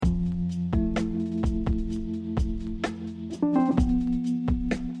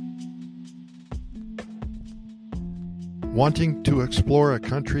Wanting to explore a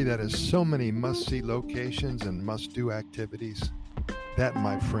country that has so many must-see locations and must-do activities? That,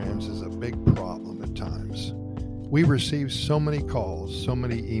 my friends, is a big problem at times. We receive so many calls, so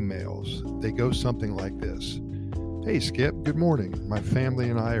many emails. They go something like this. Hey, Skip, good morning. My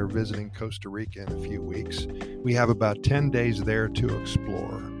family and I are visiting Costa Rica in a few weeks. We have about 10 days there to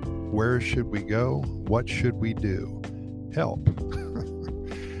explore. Where should we go? What should we do? Help.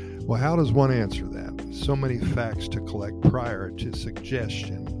 Well, how does one answer that? So many facts to collect prior to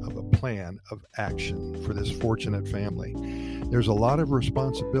suggestion of a plan of action for this fortunate family. There's a lot of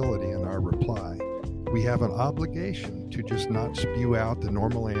responsibility in our reply. We have an obligation to just not spew out the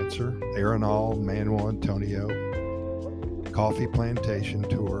normal answer, Arenal, Manuel Antonio, coffee plantation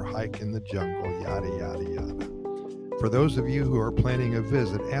tour, hike in the jungle, yada, yada, yada. For those of you who are planning a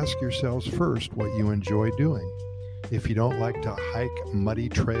visit, ask yourselves first what you enjoy doing. If you don't like to hike muddy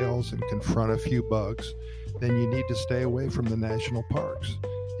trails and confront a few bugs, then you need to stay away from the national parks.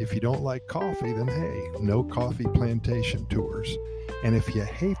 If you don't like coffee, then hey, no coffee plantation tours. And if you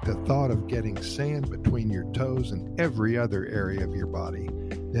hate the thought of getting sand between your toes and every other area of your body,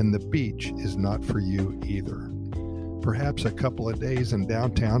 then the beach is not for you either. Perhaps a couple of days in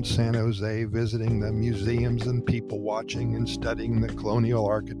downtown San Jose visiting the museums and people watching and studying the colonial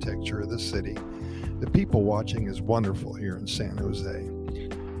architecture of the city. The people watching is wonderful here in San Jose.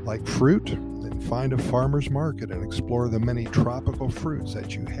 Like fruit? Then find a farmer's market and explore the many tropical fruits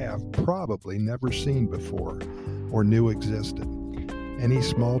that you have probably never seen before or knew existed. Any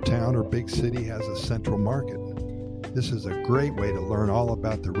small town or big city has a central market. This is a great way to learn all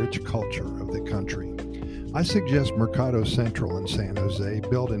about the rich culture of the country. I suggest Mercado Central in San Jose,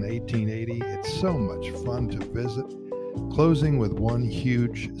 built in 1880. It's so much fun to visit. Closing with one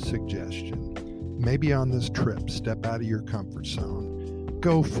huge suggestion. Maybe on this trip, step out of your comfort zone.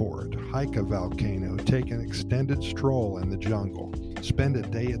 Go for it. Hike a volcano. Take an extended stroll in the jungle. Spend a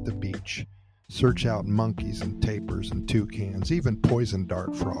day at the beach. Search out monkeys and tapirs and toucans, even poison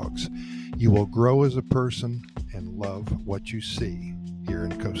dart frogs. You will grow as a person and love what you see here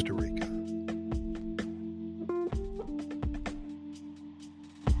in Costa Rica.